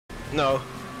No.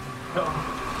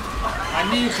 I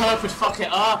knew Kirk would fuck it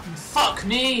up, and fuck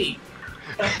me!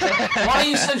 Why are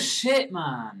you so shit,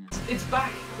 man? It's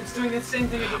back. It's doing the same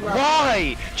thing as the last.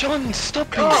 Why? John,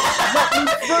 stop it! Let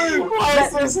me through! Why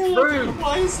is Let this me in? through!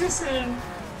 Why is this in?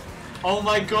 Oh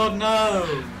my god,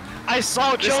 no! I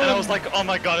saw This, John! and I was like, oh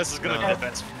my god, this is gonna be the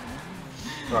best.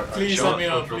 Right, Please John, let me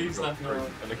up, John, please John, let me John, up.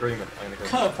 An agreement,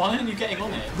 Kirk, why aren't you getting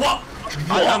on it? What?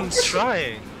 I am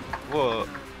trying. What?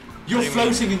 You're What do you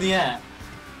floating in the air.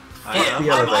 I I'm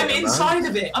elevator, inside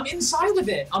of it. I'm inside of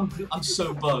it. I'm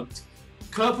so bugged.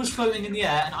 Kirk was floating in the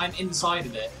air, and I'm inside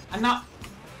of it. And now,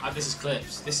 this is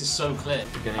clips. This is so clip.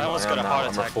 I almost got a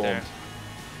heart attack there.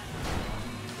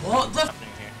 What the? Happening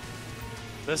here.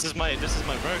 This is my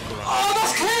miracle run. Oh,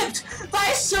 that's clipped. That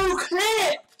is so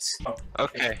clipped.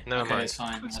 Okay, never Okay, mind. it's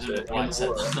fine. I don't know why I said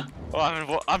that.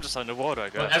 Well, I'm just underwater, I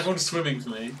But guess. everyone's swimming for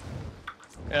me.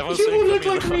 Everyone's You saying all look to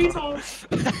me like in the- retards.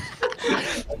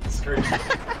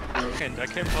 I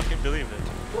can't fucking believe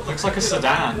it. Looks like a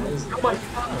sedan. Oh my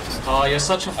god! Oh, you're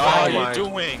such a What are faggot. you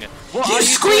doing? What are You you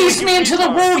squeezed doing, me you into the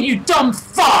retard? wall, you dumb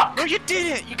fuck! No, you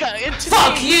didn't. You got into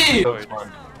Fuck me. you! It's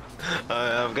fine.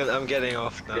 I'm getting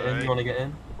off now. Get in, Right? you wanna get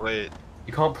in? Wait.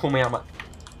 You can't pull me out my...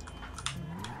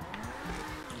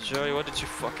 Joey, what did you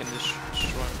fucking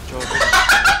destroy? Joey.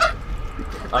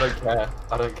 I don't care.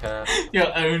 I don't care.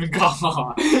 Your own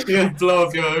car. You're gonna blow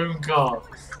up your own car.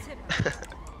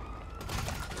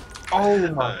 Oh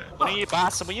my... When you buy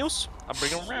some wheels, I'll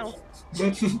bring them around.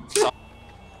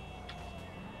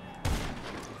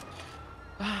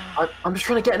 I'm just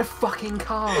trying to get in a fucking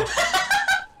car!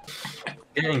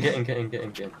 Get in.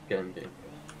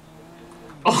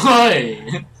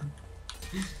 Oi!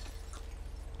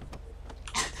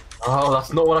 Oh,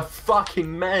 that's not what I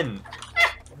fucking meant!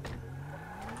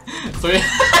 So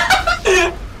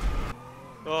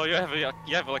Oh, you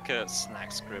have like a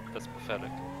snack script. That's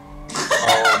pathetic.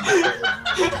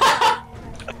 Oh,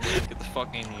 Get the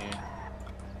fuck in here.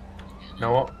 you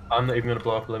know what? I'm not even gonna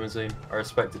blow up a limousine. I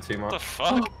respect it too What the much.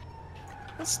 fuck?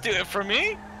 Let's do it for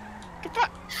me. Goodbye.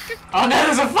 oh no,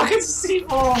 there's a fucking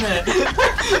C4 on it!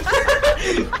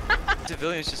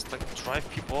 Civilians just like drive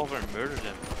people over and murder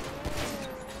them.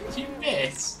 You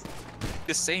missed.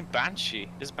 The same Banshee.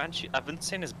 This Banshee. I've been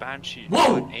saying this Banshee.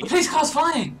 Whoa! for The ages. police car's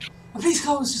flying! The police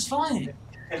car was just flying!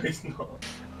 It's not.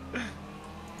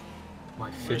 My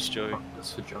Where's fist Joey?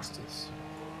 is for justice.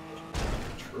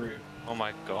 True. Oh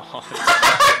my god.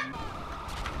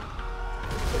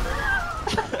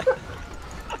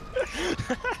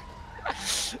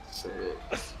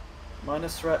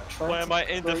 Minus threat. Try Why to am I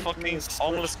in the break fucking me, switch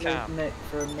homeless with camp? Nick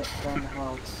for a Nick down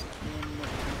house.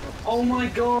 Oh my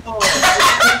god!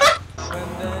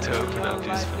 To open up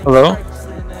his. Hello?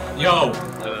 Yo!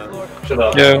 Shut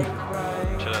up. Yeah.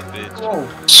 Shut up, bitch. Whoa.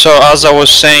 So as I was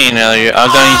saying earlier, I'm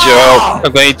gonna need your help.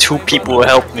 I'm gonna need 2 people to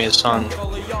help me, son.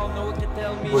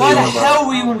 Why the hell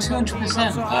were you on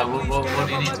 200%? What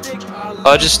do you need to do?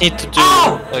 I just need to do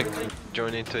Ow! like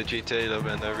Join into a GTA lobby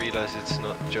and I realize it's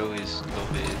not Joey's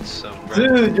lobby, it's some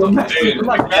Dude, you're Dude,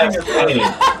 like yes, gang of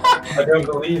I don't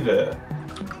believe it.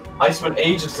 I spent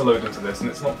ages to load into this and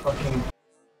it's not fucking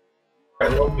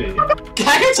lobby.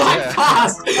 Gang attack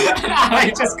fast! And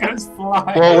it just goes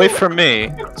flying. well, wait for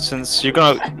me, since you're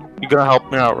gonna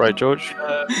help me out, right, George?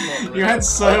 You went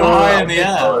so high in the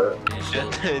air.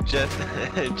 jet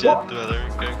dweller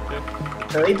character.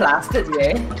 Really blasted,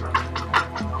 yeah?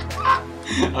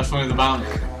 I was funny the bounty.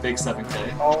 Big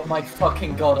 7k. Oh my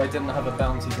fucking god, I didn't have a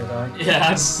bounty, did I? Yeah,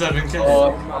 that's 7k.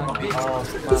 Oh my god,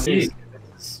 man.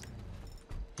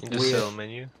 In the cell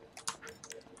menu.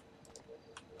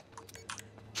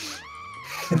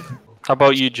 How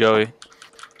about you, Joey?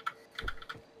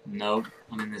 Nope,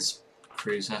 I'm in this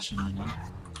crew session right now.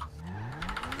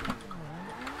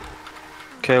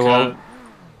 Okay, well,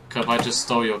 Cup, I just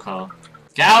stole your car.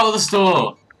 Get out of the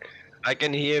store! I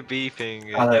can hear beeping.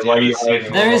 Hello, why are you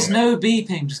hiding? There is no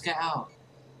beeping, just get out.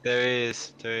 There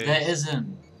is. There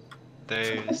isn't.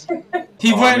 There is.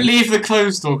 He won't leave the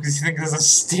closed door because he thinks there's a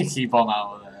sticky bomb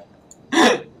out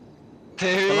there.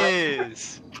 There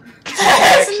is.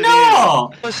 There's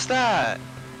not! What's that?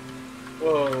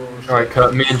 Whoa. Alright,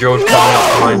 Kurt, me and George coming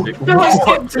up behind you. No, I What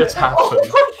skipped just it.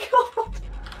 happened?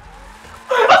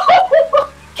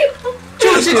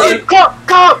 George,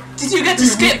 did you get to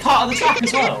skip part of the track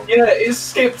as well? Yeah, it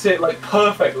skipped it like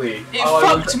perfectly. It Oh, I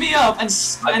fucked me up and,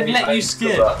 I and think let I you did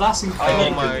skip. that. That's Oh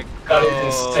incredible. my That god.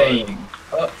 is insane.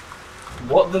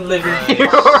 What the living? You're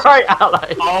right,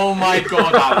 Alex. Oh my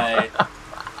god, Ale.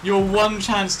 Your one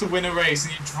chance to win a race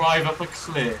and you drive up a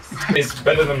cliff. It's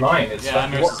better than mine. It's Yeah, I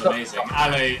like, know what this is the amazing.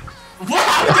 Ale, What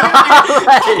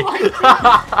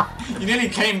happened? You nearly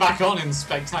came back on in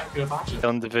spectacular fashion.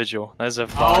 Individual. There's a Oh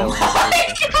vile.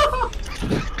 my god!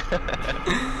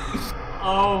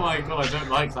 Oh my god, I don't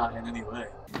like that in any way.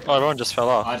 Oh, everyone just fell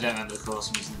off. I don't remember the course,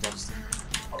 I'm using Devston.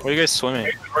 Where are you guys swimming?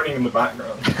 Running in the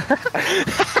background.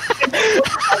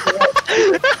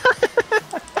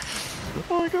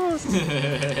 Oh my god.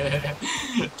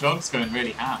 John's going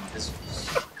really ham with his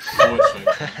forward show.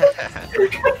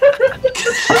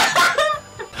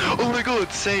 Oh my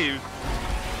god, save!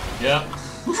 Yep.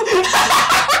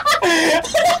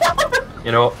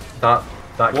 You know what?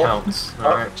 That counts.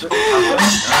 Alright. Wait,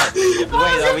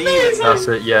 are we even? That's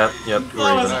it, yeah, yep, That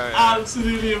we're was even.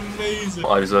 absolutely amazing.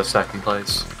 I deserve second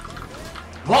place.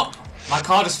 What? My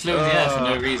car just flew in the air for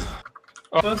no reason.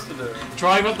 Supposed to do.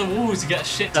 Drive up the walls to get a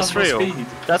shit ton That's more real. speed.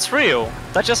 That's real.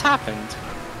 That just happened.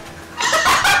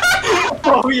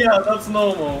 Oh yeah, that's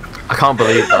normal. I can't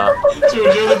believe that.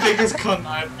 George, you're the biggest cunt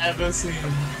I've ever seen.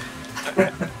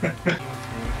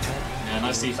 Yeah,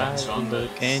 nice defense, John, but...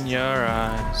 In your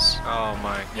eyes. Oh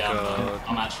my Yeah, god.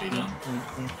 I'm actually done.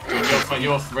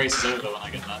 Your race is over when I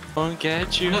get that. Won't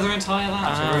get you. Another entire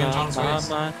lap to ruin John's race.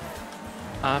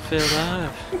 I feel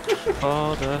love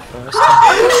for the first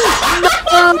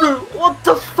time. What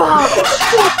the fuck?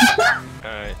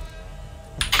 Alright.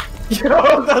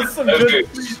 Yo, that's some Okay.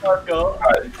 good speed I've got.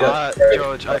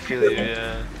 George, I feel you,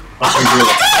 yeah.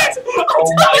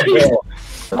 Oh my god.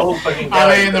 The whole fucking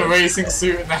Ali in the racing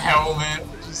suit and the helmet,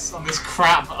 just on this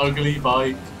crap, ugly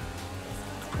bike.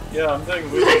 Yeah, I'm doing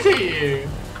weird. Look at you!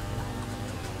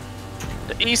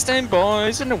 The Eastern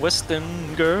boys and the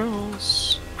Western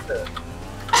girls.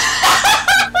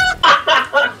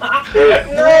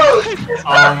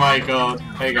 Oh my god.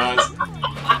 Hey guys.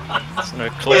 It's no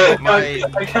clue. My...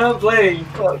 I can't play.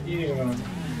 Fuck you, man.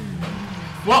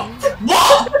 What?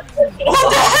 What?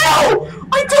 What the hell?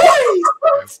 I died!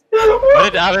 Why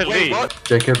did Alan Wait, leave? what?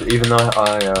 Jacob, even though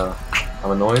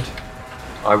I'm annoyed,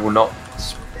 I will not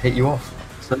hit you off.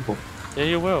 Simple. Yeah,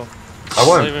 you will. I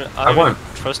won't. I I won't.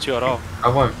 trust you at all. I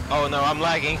won't. Oh no, I'm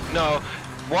lagging. No.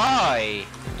 Why?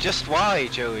 Just why,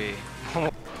 Joey?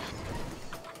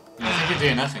 I think you're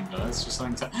doing nothing though, it's just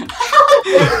something to...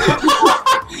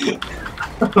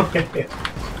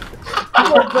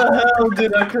 What the hell,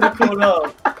 dude? I could have caught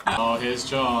up. Oh, here's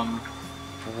John.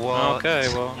 What? Okay,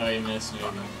 well. Oh, you missed me.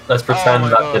 Let's Oh pretend my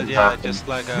that god, didn't yeah, happen. just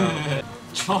like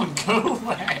John, go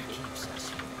away!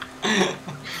 I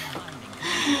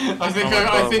think Oh my God,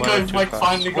 why I've too like fast?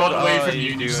 finally got What away are from you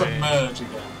you and you doing? submerge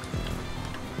again.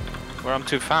 Where I'm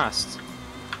too fast.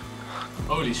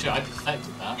 Holy shit, I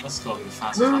perfected that. That's gotta be the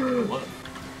fastest lap in the world.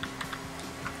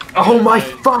 Oh my I-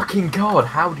 fucking god!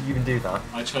 How do you even do that?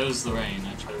 I chose the rain,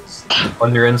 I chose...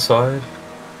 On your inside?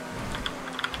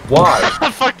 Why?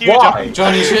 Fuck you, Why?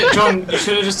 John, you should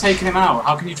have just taken him out.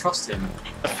 How can you trust him?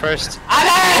 John. First.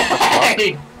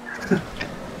 Ali!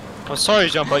 I'm sorry,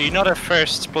 John, but you're not a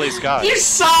first place guy. You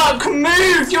suck!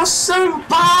 Move! You're so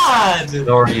bad!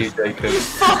 Nor are you, Jacob. You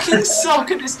fucking suck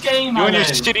at this game, You and your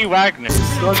Ali. shitty Wagner.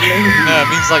 No, it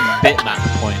means like bitmap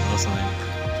point or something.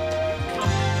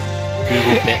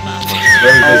 Google bitmap. Oh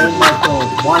my god,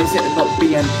 why is it not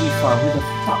BMP file? Who the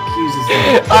fuck uses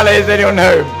it? Ale, is anyone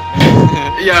home?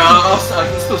 Yeah, I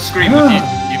can still scream with you.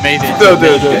 You made it.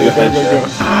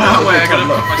 Wait, I gotta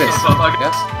put my stuff up, I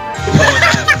guess.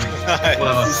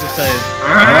 Whatever. This is saying.